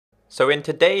So in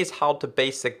today's How to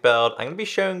Basic build, I'm going to be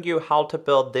showing you how to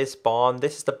build this barn.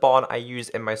 This is the barn I use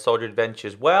in my Soldier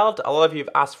Adventures world. A lot of you have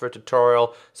asked for a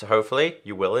tutorial, so hopefully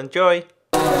you will enjoy.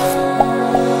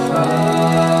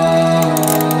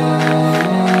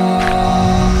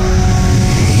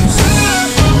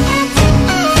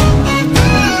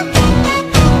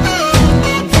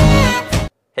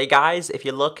 Hey guys, if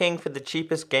you're looking for the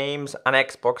cheapest games and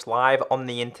Xbox Live on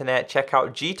the internet, check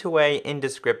out G2A in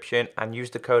description and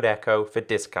use the code ECHO for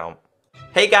discount.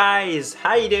 Hey guys,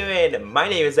 how you doing? My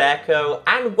name is Echo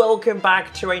and welcome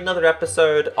back to another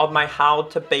episode of my How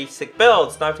to Basic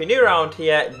builds. Now if you're new around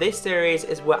here, this series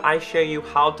is where I show you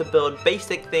how to build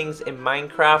basic things in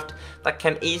Minecraft that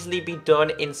can easily be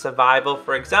done in survival.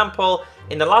 For example,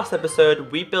 in the last episode,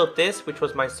 we built this, which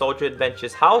was my Soldier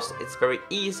Adventures house. It's very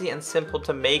easy and simple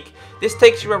to make. This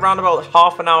takes you around about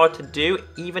half an hour to do,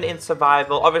 even in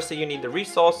survival. Obviously, you need the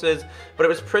resources, but it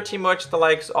was pretty much the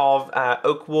likes of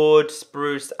oak wood,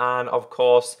 spruce, and of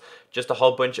course, just a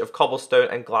whole bunch of cobblestone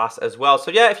and glass as well.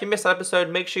 So yeah, if you missed that episode,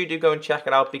 make sure you do go and check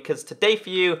it out, because today for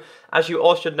you, as you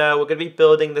all should know, we're going to be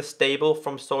building the stable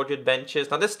from Soldier Adventures.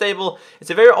 Now this stable, it's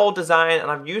a very old design and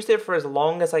I've used it for as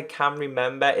long as I can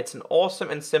remember. It's an awesome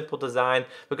and simple design.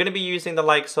 We're going to be using the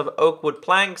likes of oak wood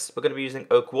planks, we're going to be using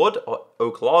oak wood or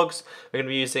oak logs, we're going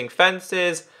to be using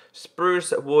fences,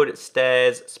 spruce wood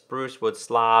stairs, spruce wood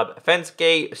slab, fence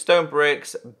gate, stone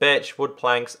bricks, birch wood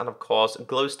planks, and of course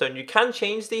glowstone. You can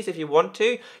change these if you want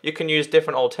to. You can use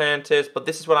different alternatives, but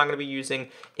this is what I'm going to be using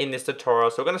in this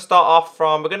tutorial. So we're going to start off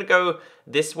from, we're going to go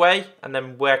this way and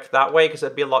then work that way because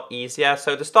it'd be a lot easier.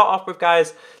 So to start off with,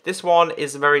 guys, this one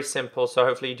is very simple, so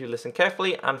hopefully you do listen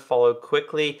carefully and follow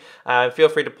quickly. Feel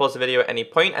free to pause the video at any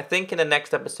point. I think in the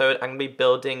next episode I'm going to be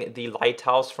building the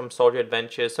lighthouse from Soldier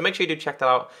Adventures, so make sure you do check that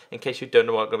out in case you don't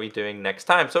know what we're going to be doing next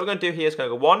time. So what we're going to do here is going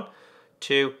to go 1,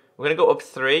 2, we're going to go up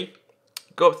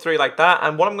 3, like that,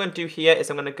 and what I'm going to do here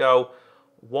is I'm going to go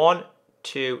 1,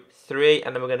 2, 3,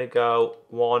 and then we're going to go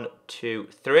 1, 2,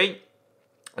 3.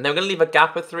 And then we're going to leave a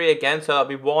gap of 3 again, so that'll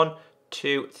be 1,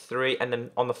 2, 3, and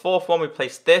then on the fourth one we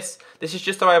place this. This is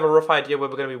just so I have a rough idea where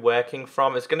we're going to be working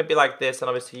from. It's going to be like this, and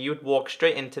obviously you would walk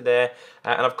straight into there,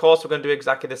 and of course we're going to do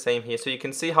exactly the same here. So you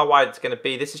can see how wide it's going to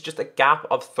be. This is just a gap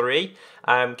of 3.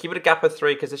 Keep it a gap of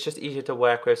 3 because it's just easier to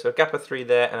work with. So a gap of 3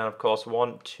 there, and then of course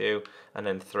 1, 2, and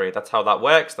then 3. That's how that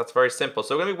works. That's very simple.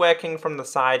 So we're going to be working from the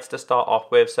sides to start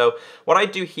off with. So what I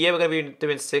do here, we're going to be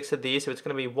doing 6 of these. So it's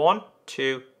going to be 1,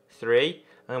 2, 3.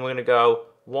 And then we're going to go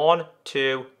 1,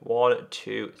 2, 1,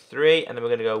 2, 3, and then we're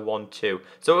going to go 1, 2.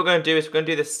 So what we're going to do is we're going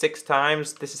to do this 6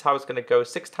 times. This is how it's going to go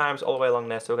 6 times all the way along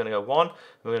there. So we're going to go 1, and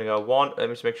we're going to go 1. Let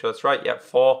me just make sure that's right. Yeah,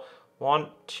 4. 1,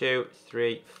 2,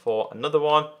 3, 4. Another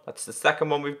one. That's the second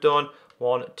one we've done.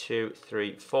 1, 2,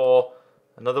 3, 4.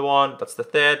 Another one. That's the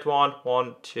third one.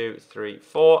 1, 2, 3,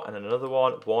 4. And then another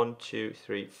one. 1, 2,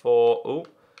 3, 4. Ooh.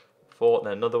 4, and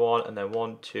then another one, and then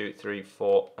 1, 2, 3,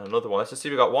 4, and another one. Let's just see,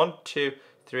 we got 1, 2,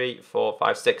 3, 4,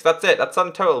 5, 6. That's it. That's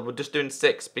on total. We're just doing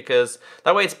 6 because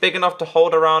that way it's big enough to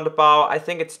hold around about, I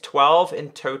think it's 12 in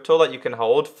total that you can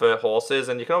hold for horses,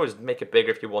 and you can always make it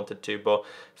bigger if you wanted to, but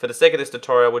for the sake of this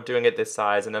tutorial, we're doing it this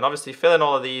size. And then obviously fill in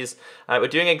all of these. We're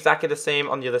doing exactly the same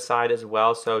on the other side as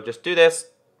well, so just do this.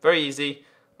 Very easy.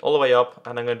 All the way up,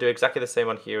 and I'm going to do exactly the same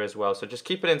on here as well. So just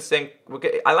keep it in sync.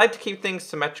 I like to keep things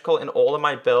symmetrical in all of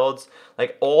my builds.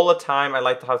 Like all the time, I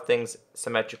like to have things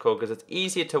symmetrical because it's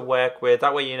easier to work with.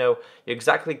 That way, you know, you're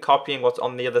exactly copying what's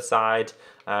on the other side,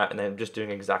 and then just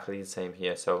doing exactly the same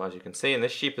here. So as you can see, and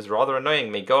this sheep is rather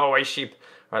annoying me. Go away, sheep.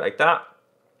 Right, like that.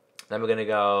 Then we're going to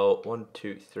go 1,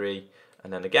 2, 3,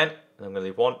 and then again. And I'm going to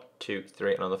leave 1, 2,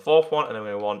 3, and on the fourth one, and then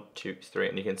we're going to 1, 2, 3,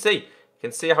 and you can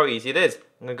see how easy it is.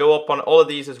 I'm going to go up on all of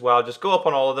these as well. Just go up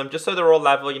on all of them, just so they're all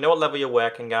level. You know what level you're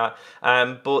working at.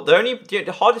 But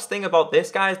the hardest thing about this,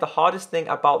 guys, the hardest thing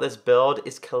about this build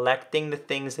is collecting the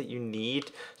things that you need,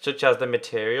 such as the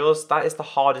materials. That is the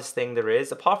hardest thing there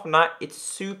is. Apart from that, it's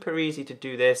super easy to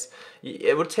do this.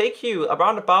 It would take you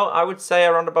around about, I would say,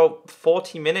 around about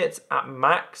 40 minutes at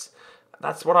max.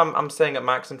 That's what I'm saying at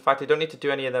max. In fact, I don't need to do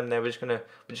any of them there. We're just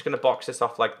gonna box this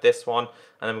off like this one,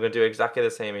 and then we're gonna do exactly the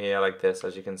same here like this.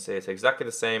 As you can see, it's exactly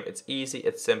the same. It's easy,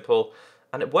 it's simple,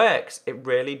 and it works. It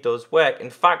really does work. In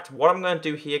fact, what I'm gonna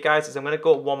do here, guys, is I'm gonna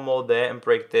go one more there and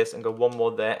break this, and go one more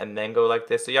there, and then go like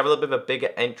this. So you have a little bit of a bigger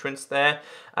entrance there.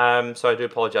 So I do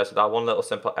apologize for that one little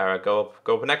simple error. Go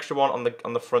up an extra one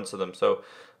on the fronts of them. So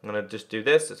I'm gonna just do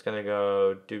this. It's gonna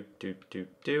go do, and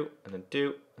then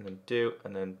do, and then do,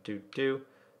 and then do.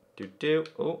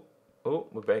 Oh,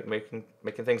 we're making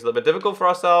things a little bit difficult for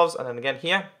ourselves. And then again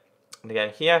here, And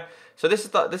again here. So this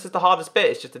is the hardest bit.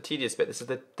 It's just the tedious bit. This is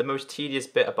the most tedious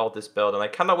bit about this build, and I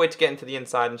cannot wait to get into the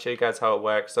inside and show you guys how it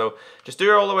works. So just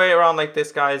do it all the way around like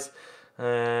this, guys.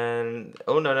 And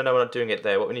oh no, we're not doing it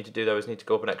there. What we need to do though is need to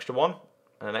go up an extra one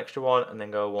and an extra one, and then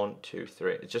go 1, 2,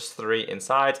 3. It's just 3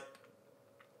 inside.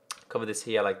 Cover this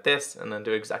here like this, and then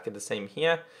do exactly the same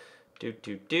here.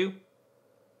 Do.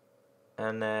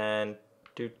 And then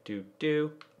do.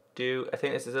 I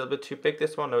think this is a little bit too big,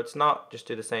 this one. No, it's not. Just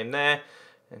do the same there.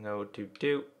 And go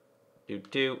do.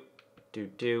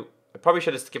 I probably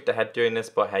should have skipped ahead doing this,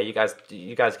 but hey, you guys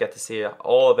get to see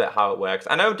all of it, how it works.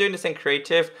 I know I'm doing this in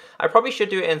creative. I probably should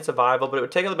do it in survival, but it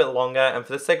would take a little bit longer. And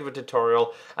for the sake of a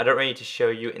tutorial, I don't really need to show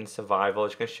you in survival. I'm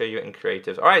just going to show you in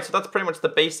creative. All right, so that's pretty much the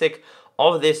basic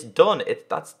of this done.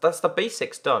 That's the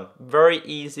basics done. Very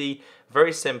easy,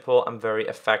 very simple, and very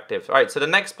effective. All right, so the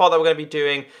next part that we're going to be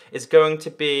doing is going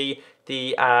to be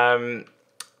the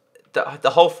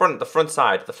whole the front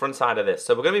side of this.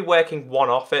 So we're going to be working one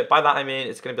off it. By that I mean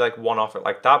it's going to be like one off it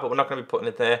like that, but we're not going to be putting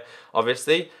it there,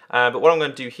 obviously. But what I'm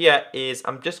going to do here is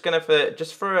I'm just going to,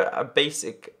 just for a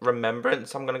basic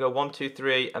remembrance, I'm going to go 1, 2,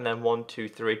 3, and then 1, 2,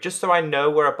 3, just so I know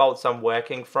whereabouts I'm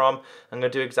working from. I'm going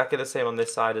to do exactly the same on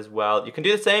this side as well. You can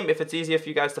do the same if it's easier for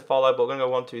you guys to follow, but we're going to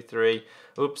go 1, 2, 3.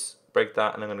 Oops, break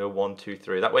that, and I'm going to go 1, 2,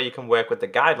 3. That way you can work with the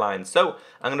guidelines. So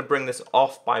I'm going to bring this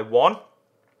off by 1.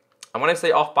 And when I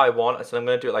say off by 1, I said I'm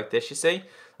going to do it like this, you see?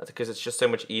 That's because it's just so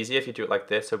much easier if you do it like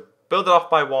this. So build it off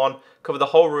by 1, cover the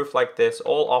whole roof like this,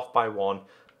 all off by 1.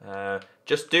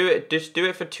 Just do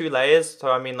it for 2 layers.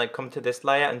 So I mean, like, come to this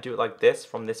layer and do it like this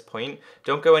from this point.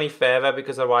 Don't go any further,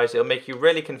 because otherwise it'll make you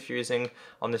really confusing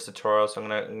on this tutorial. So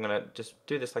I'm gonna just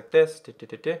do this like this. Do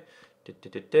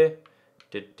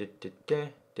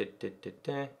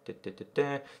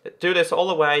this all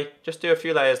the way. Just do a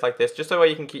few layers like this, just so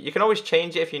you can always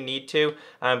change it if you need to,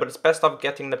 but it's best off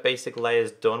getting the basic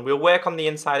layers done. We'll work on the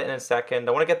inside in a second.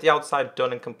 I want to get the outside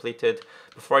done and completed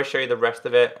before I show you the rest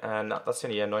of it, and that's the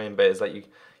only annoying bit, is that you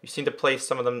seem to place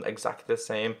some of them exactly the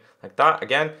same like that.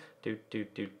 Again, do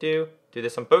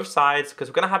this on both sides, because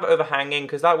we're going to have it overhanging,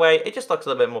 because that way it just looks a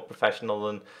little bit more professional,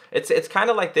 and it's kind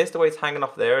of like this, the way it's hanging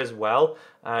off there as well.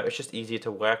 It's just easier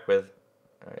to work with.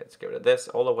 All right, let's get rid of this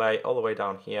all the way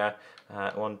down here.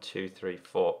 1, 2, 3,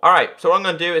 4. All right, so what I'm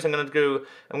going to do is I'm going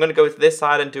to go to this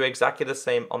side and do exactly the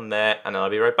same on there, and I'll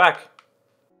be right back.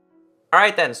 All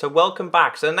right then, so welcome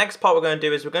back. So the next part we're going to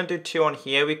do is we're going to do 2 on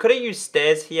here. We could have used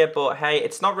stairs here, but hey,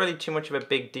 it's not really too much of a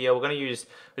big deal. We're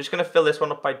just going to fill this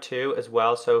one up by 2 as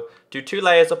well. So do 2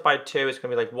 layers up by 2. It's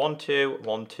going to be like 1, 2,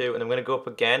 1, 2, and then we're going to go up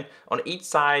again on each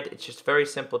side. It's just very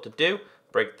simple to do.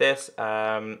 Break this.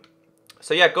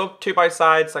 So yeah, go 2 by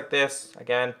sides like this,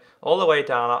 again, all the way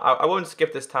down. I won't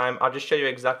skip this time. I'll just show you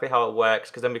exactly how it works,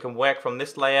 because then we can work from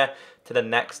this layer to the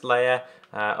next layer,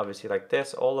 obviously like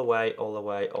this, all the way.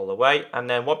 And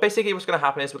then what's going to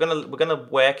happen is we're gonna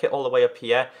work it all the way up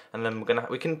here, and then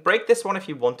we can break this one if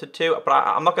you wanted to, but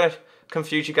I'm not gonna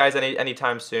confuse you guys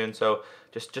anytime soon. So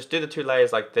just do the 2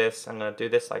 layers like this. I'm gonna do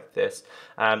this like this.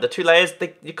 The 2 layers,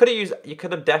 you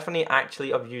could have definitely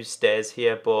actually used stairs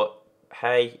here, but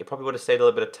hey, it probably would have saved a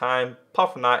little bit of time.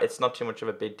 Apart from that, it's not too much of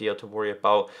a big deal to worry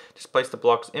about. Just place the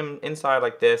blocks inside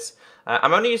like this.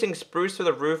 I'm only using spruce for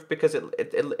the roof because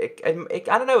it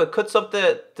I don't know, it cuts up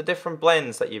the different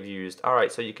blends that you've used. All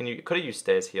right, so you could have used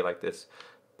stairs here like this,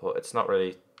 but it's not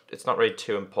really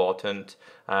too important.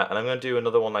 And I'm going to do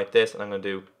another one like this, and I'm going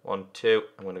to do 1, 2.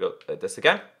 I'm going to go like this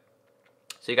again,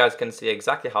 so you guys can see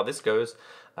exactly how this goes.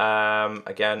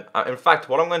 Again, in fact,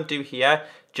 what I'm going to do here,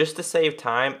 just to save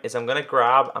time, is I'm going to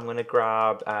grab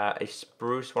a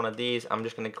spruce, one of these. I'm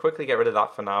just going to quickly get rid of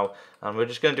that for now, and we're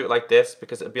just going to do it like this,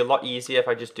 because it'd be a lot easier if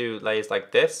I just do layers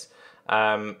like this.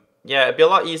 Yeah, it'd be a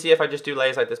lot easier if I just do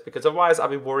layers like this, because otherwise I'll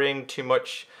be worrying too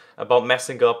much about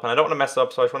messing up, and I don't want to mess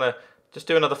up, so I just want to just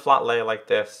do another flat layer like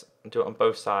this, and do it on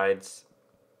both sides,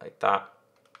 like that.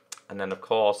 And then, of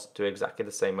course, do exactly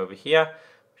the same over here,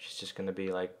 which is just going to be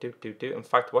like do. In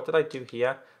fact, what did I do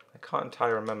here? I can't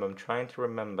entirely remember. I'm trying to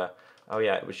remember. Oh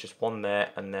yeah, it was just 1 there,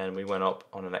 and then we went up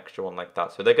on an extra one like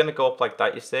that. So they're going to go up like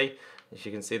that, you see. As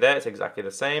you can see there, it's exactly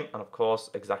the same, and of course,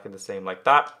 exactly the same like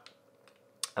that.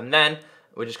 And then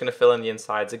we're just going to fill in the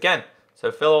insides again. So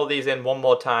fill all these in one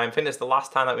more time. I think it's the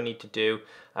last time that we need to do.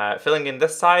 Filling in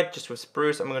this side just with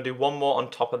spruce. I'm going to do 1 more on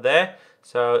top of there.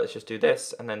 So let's just do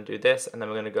this, and then do this, and then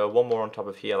we're going to go 1 more on top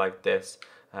of here like this.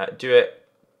 Do it.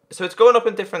 So it's going up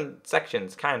in different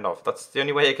sections, kind of. That's the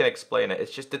only way I can explain it.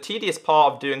 It's just the tedious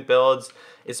part of doing builds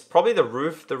is probably the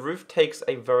roof. The roof takes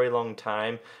a very long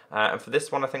time. And for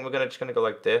this one, I think we're just going to go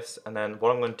like this. And then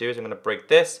what I'm going to do is I'm going to break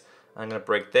this. I'm going to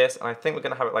break this, and I think we're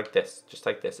going to have it like this, just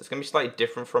like this. It's going to be slightly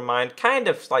different from mine, kind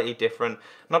of slightly different,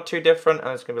 not too different, and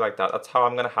it's going to be like that. That's how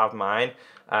I'm going to have mine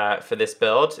for this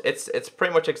build. It's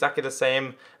pretty much exactly the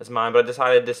same as mine, but I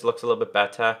decided this looks a little bit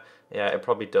better. Yeah, it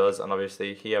probably does, and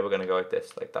obviously here we're going to go like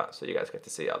this, like that, so you guys get to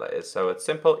see how that is. So it's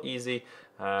simple, easy,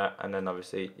 and then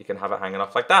obviously you can have it hanging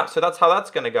off like that. So that's how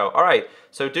that's going to go. All right,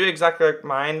 so do exactly like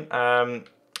mine.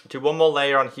 Do one more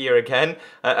layer on here again.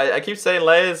 I keep saying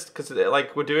layers because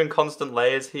like we're doing constant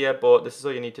layers here, but this is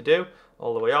all you need to do.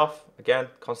 All the way off, again,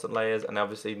 constant layers, and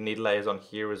obviously you need layers on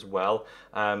here as well.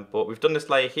 But we've done this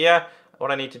layer here.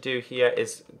 What I need to do here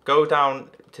is go down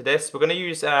to this. We're going to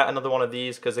use another one of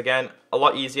these because, again, a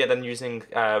lot easier than using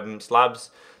slabs.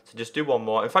 So just do one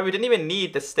more. In fact, we didn't even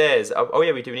need the stairs. Oh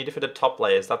yeah, we do. We need it for the top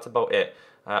layers. That's about it.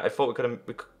 I thought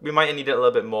we might need it a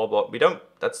little bit more, but we don't.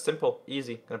 That's simple,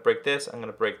 easy. I'm going to break this, I'm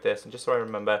going to break this, and just so I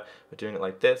remember, we're doing it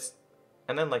like this,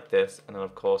 and then like this, and then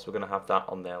of course we're going to have that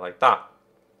on there like that.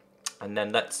 And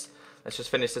then let's just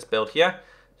finish this build here.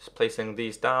 Just placing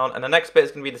these down, and the next bit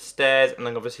is going to be the stairs, and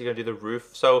then obviously you're going to do the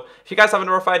roof. So if you guys have a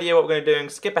rough idea what we're going to be doing,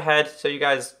 skip ahead so you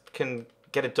guys can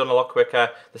get it done a lot quicker.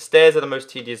 The stairs are the most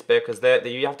tedious bit because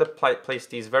you have to place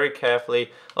these very carefully.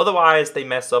 Otherwise, they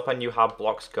mess up and you have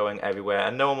blocks going everywhere.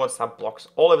 And no one wants to have blocks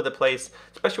all over the place,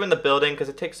 especially in the building because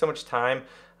it takes so much time.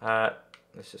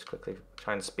 Let's just quickly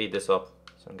try and speed this up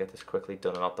so I can get this quickly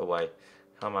done and out the way.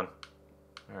 Come on.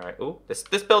 Alright, ooh, this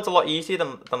build's a lot easier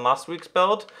than last week's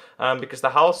build because the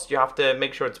house, you have to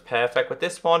make sure it's perfect. With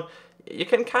this one, you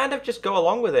can kind of just go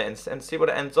along with it and see what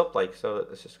it ends up like. So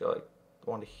let's just go like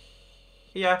one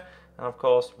here, and of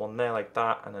course one there like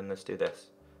that, and then let's do this.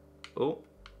 Ooh.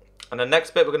 And the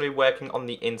next bit we're going to be working on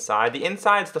the inside. The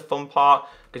inside's the fun part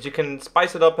because you can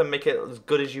spice it up and make it as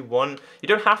good as you want. You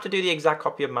don't have to do the exact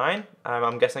copy of mine.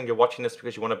 I'm guessing you're watching this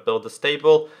because you want to build the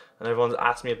stable, and everyone's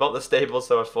asked me about the stable,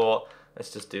 so I thought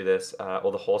let's just do this,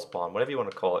 or the horse barn, whatever you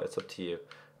want to call it. It's up to you.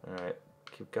 Alright,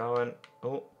 keep going.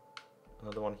 Oh,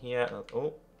 another one here.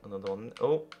 Oh, another one.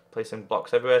 Oh, placing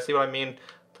blocks everywhere. See what I mean?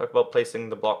 Talk about placing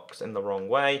the blocks in the wrong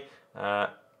way.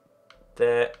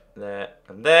 There, there,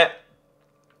 and there.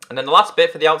 And then the last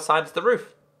bit for the outside is the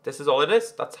roof. This is all it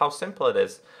is. That's how simple it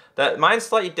is. Mine's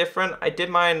slightly different. I did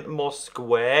mine more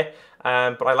square,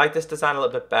 but I like this design a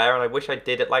little bit better, and I wish I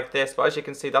did it like this. But as you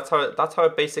can see, that's how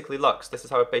it basically looks. This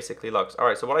is how it basically looks. All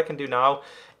right. So what I can do now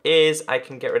is I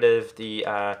can get rid of the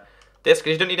this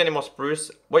because you don't need any more spruce.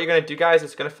 What you're going to do, guys,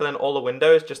 is going to fill in all the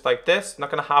windows just like this.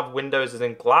 Not going to have windows as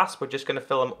in glass. We're just going to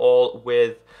fill them all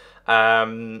with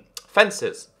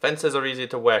fences. Fences are easier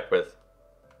to work with,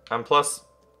 and plus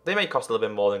they may cost a little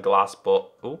bit more than glass,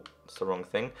 but oh, that's the wrong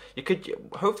thing. You could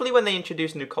hopefully when they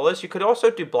introduce new colors, you could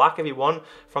also do black if you want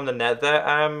from the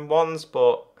nether ones.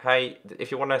 But hey,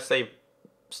 if you want to save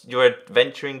your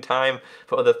adventuring time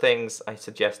for other things, I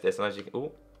suggest this. And as you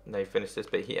oh. Now you finish this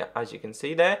bit here, as you can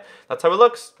see there. That's how it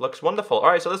looks. Looks wonderful. All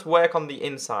right, so let's work on the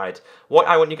inside. What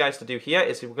I want you guys to do here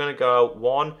is we're going to go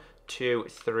 1, 2,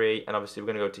 3, and obviously we're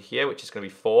going to go to here, which is going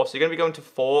to be 4. So you're going to be going to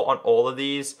 4 on all of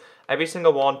these. Every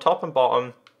single one, top and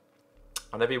bottom.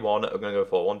 On every one, we're going to go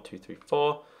for 1, 2, 3,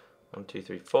 4. 1, 2,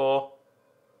 3, 4.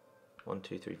 1,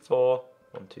 2, 3, 4.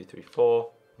 1, 2, 3, 4.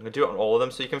 I'm going to do it on all of them.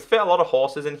 So you can fit a lot of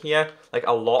horses in here. Like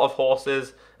a lot of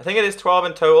horses. I think it is 12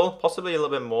 in total. Possibly a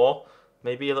little bit more.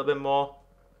 Maybe a little bit more.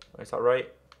 Is that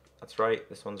right? That's right.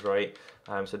 This one's right.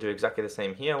 So do exactly the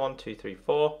same here. 1, 2, 3,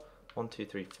 4. 1, 2,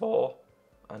 3, 4.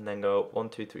 And then go 1,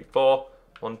 2, 3, 4.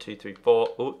 1, 2, 3, 4.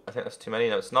 Oh, I think that's too many.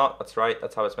 No, it's not. That's right.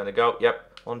 That's how it's meant to go.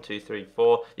 Yep. 1, 2, 3,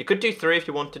 4. You could do 3 if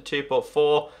you wanted to, but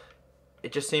 4,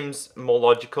 it just seems more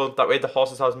logical. That way the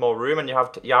horses has more room, and you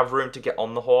have room to get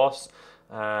on the horse.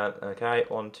 Okay.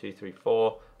 1, 2, 3,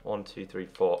 4. 1, 2, 3,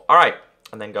 4. All right.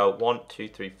 And then go 1, 2,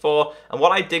 3, 4. And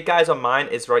what I did, guys, on mine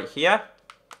is right here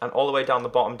and all the way down the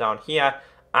bottom down here.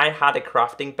 I had a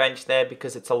crafting bench there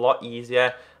because it's a lot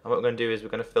easier. And what we're going to do is we're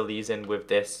going to fill these in with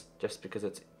this just because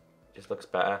it just looks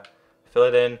better. Fill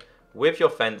it in with your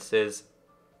fences.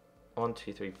 1,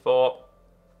 2, 3, 4.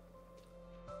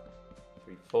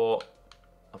 3, 4.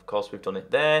 Of course, we've done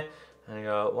it there. And you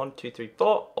go 1, 2, 3,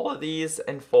 4. All of these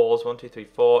in 4s. 1, 2, 3,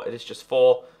 4. It is just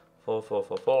 4. 4, 4,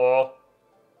 4, 4.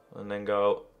 And then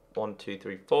go 1, 2,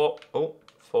 3, 4. Oh,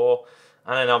 4.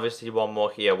 And then obviously one more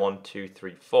here. 1, 2,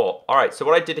 3, 4. All right. So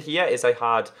what I did here is I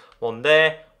had one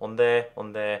there, one there,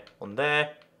 one there, one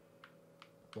there,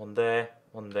 one there,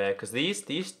 one there. Because these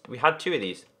we had 2 of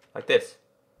these like this,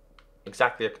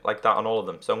 exactly like that on all of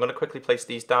them. So I'm going to quickly place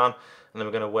these down, and then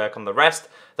we're going to work on the rest.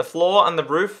 The floor and the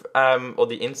roof, or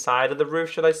the inside of the roof,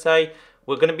 should I say?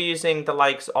 we're going to be using the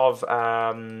likes of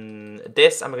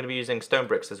this, and we're going to be using stone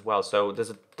bricks as well. So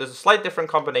there's a slight different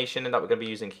combination in that we're going to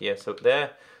be using here. So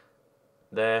there,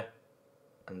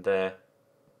 and there,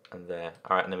 and there.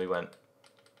 All right, and then we went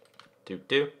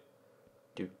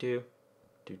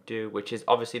do, which is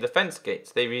obviously the fence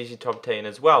gates. They're easy to obtain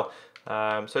as well.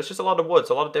 So it's just a lot of woods,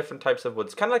 a lot of different types of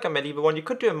woods. Kind of like a medieval one. You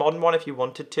could do a modern one if you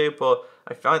wanted to, but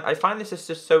I find this is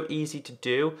just so easy to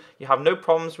do. You have no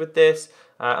problems with this.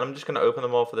 And I'm just going to open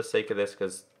them all for the sake of this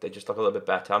because they just look a little bit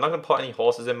better. I'm not going to put any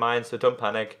horses in mine, so don't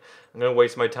panic. I'm going to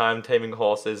waste my time taming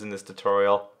horses in this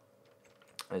tutorial.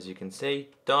 As you can see,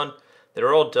 done.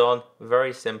 They're all done.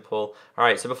 Very simple.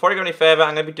 Alright, so before I go any further,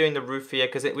 I'm going to be doing the roof here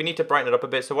because we need to brighten it up a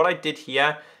bit. So what I did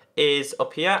here is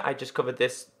up here, I just covered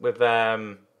this with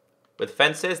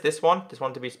fences, this one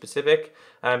to be specific,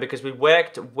 because we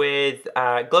worked with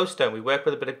glowstone. We worked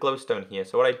with a bit of glowstone here.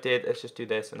 So what I did, let's just do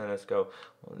this and then let's do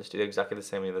exactly the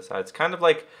same on the other side. It's kind of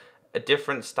like a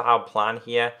different style plan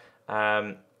here.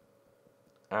 Alright,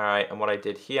 and what I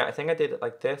did here, I think I did it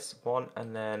like this, one,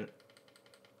 and then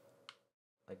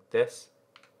like this.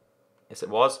 Yes, it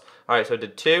was. Alright, so I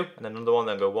did 2, and then another one,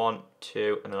 then go 1,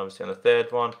 2, and then obviously on the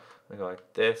third one, I go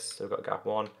like this. So we've got a gap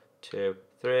 1, 2,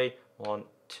 3, 1,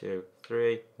 2,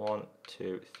 3, 1,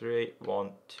 2, 3, 1,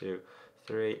 2,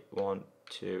 3, 1,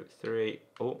 2, 3.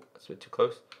 Oh, that's a bit too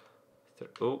close.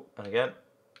 Oh, and again.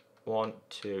 1,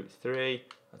 2, 3.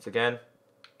 That's again.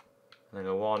 And then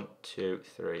go 1, 2,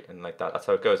 3, and like that. That's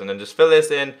how it goes. And then just fill this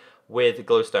in with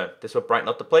glowstone. This will brighten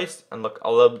up the place and look.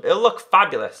 It'll look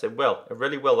fabulous. It will. It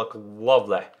really will look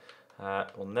lovely.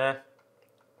 One there.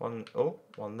 One. Oh,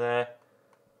 one there.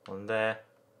 One there.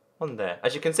 One there.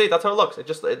 As you can see, that's how it looks.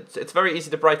 It's very easy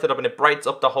to brighten it up, and it brightens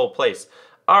up the whole place.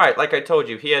 Alright, like I told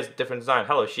you, here's a different design.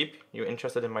 Hello, sheep. You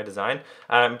interested in my design?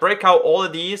 Break out all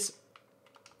of these.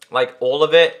 Like all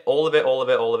of it. We're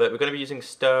going to be using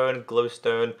stone,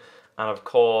 glowstone, and of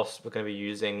course, we're going to be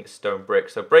using stone brick.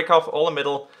 So break off all the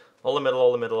middle.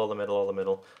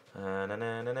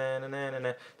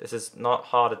 This is not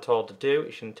hard at all to do.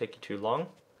 It shouldn't take you too long.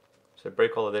 So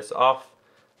break all of this off.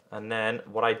 And then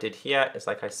what I did here is,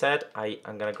 like I said,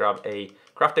 I'm going to grab a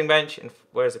crafting bench. And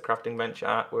where's the crafting bench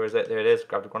at? Where is it? There it is.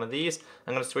 Grabbed one of these.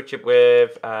 I'm going to switch it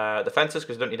with the fences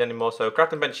because we don't need any more. So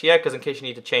crafting bench here, because in case you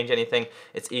need to change anything,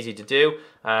 it's easy to do.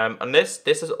 And this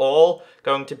is all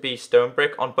going to be stone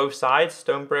brick on both sides.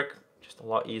 Stone brick, just a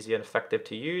lot easier and effective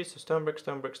to use. So stone brick,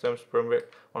 stone brick, stone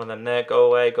brick. One of them there. Go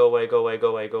away, go away, go away, go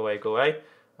away, go away, go away.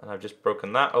 And I've just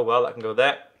broken that. Oh well, that can go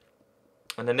there.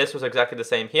 And then this was exactly the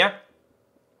same here.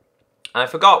 And I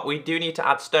forgot, we do need to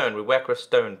add stone. We work with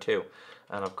stone too.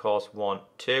 And of course, 1,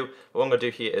 2. What I'm going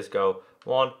to do here is go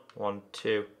 1, 1,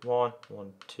 2, 1,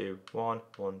 1, 2, 1,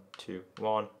 1, 2,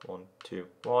 1, 1, 2,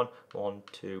 1, 1,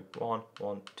 2, 1,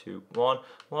 1, 2, 1,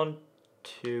 1,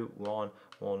 2, 1,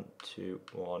 1, 2,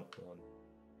 1, 1.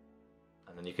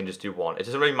 And then you can just do 1. It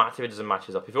doesn't really matter if it doesn't match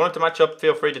up. If you want it to match up,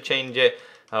 feel free to change it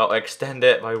or extend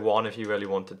it by 1 if you really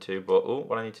wanted to. But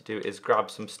what I need to do is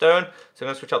grab some stone. So I'm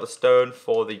going to switch out the stone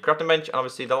for the crafting bench. And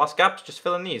obviously the last gaps, just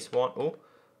fill in these. 1, I'm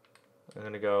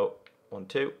going to go 1,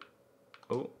 2.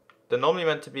 They're normally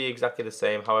meant to be exactly the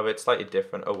same. However, it's slightly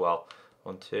different. Oh well.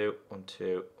 1, 2, 1,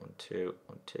 2, 1, 2,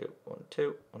 1, 2, 1,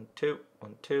 2, 1, 2,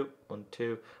 1, 2, 1,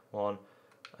 2, 1.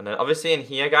 And then obviously in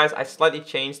here, guys, I slightly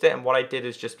changed it. And what I did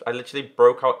is I literally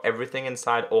broke out everything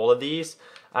inside all of these.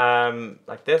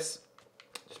 Like this.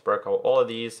 Just broke out all of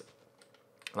these.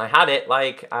 And I had it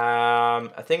like,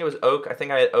 I think it was oak. I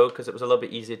think I had oak because it was a little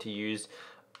bit easier to use.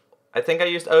 I think I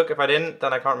used oak. If I didn't,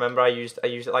 then I can't remember. I used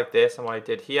it like this. And what I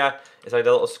did here is I did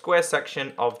a little square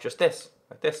section of just this.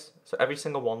 Like this. So every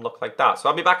single one looked like that. So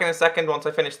I'll be back in a second once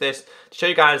I finish this to show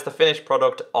you guys the finished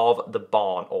product of the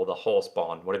barn, or the horse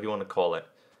barn, whatever you want to call it.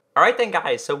 Alright then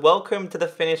guys, so welcome to the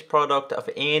finished product of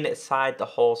inside the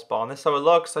horse barn. This is how it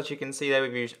looks. As you can see there,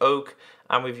 we've used oak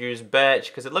and we've used birch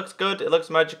because it looks good, it looks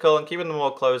magical, and keeping them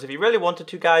all closed. If you really wanted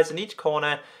to, guys, in each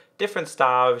corner, different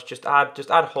styles, just add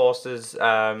horses,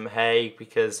 hay,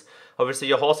 because obviously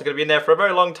your horse are going to be in there for a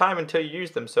very long time until you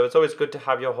use them. So it's always good to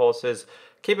have your horses,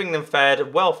 keeping them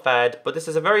fed, well fed. But this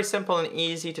is a very simple and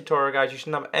easy tutorial, guys. You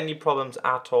shouldn't have any problems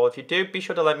at all. If you do, be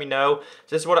sure to let me know.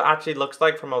 So this is what it actually looks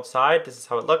like from outside. This is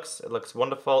how it looks. It looks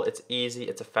wonderful. It's easy.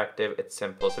 It's effective. It's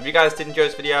simple. So if you guys did enjoy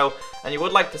this video and you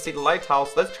would like to see the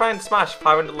lighthouse, let's try and smash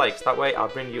 500 likes. That way I'll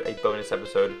bring you a bonus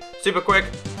episode. Super quick,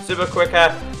 super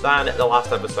quicker than the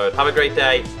last episode. Have a great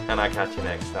day, and I'll catch you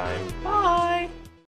next time. Bye.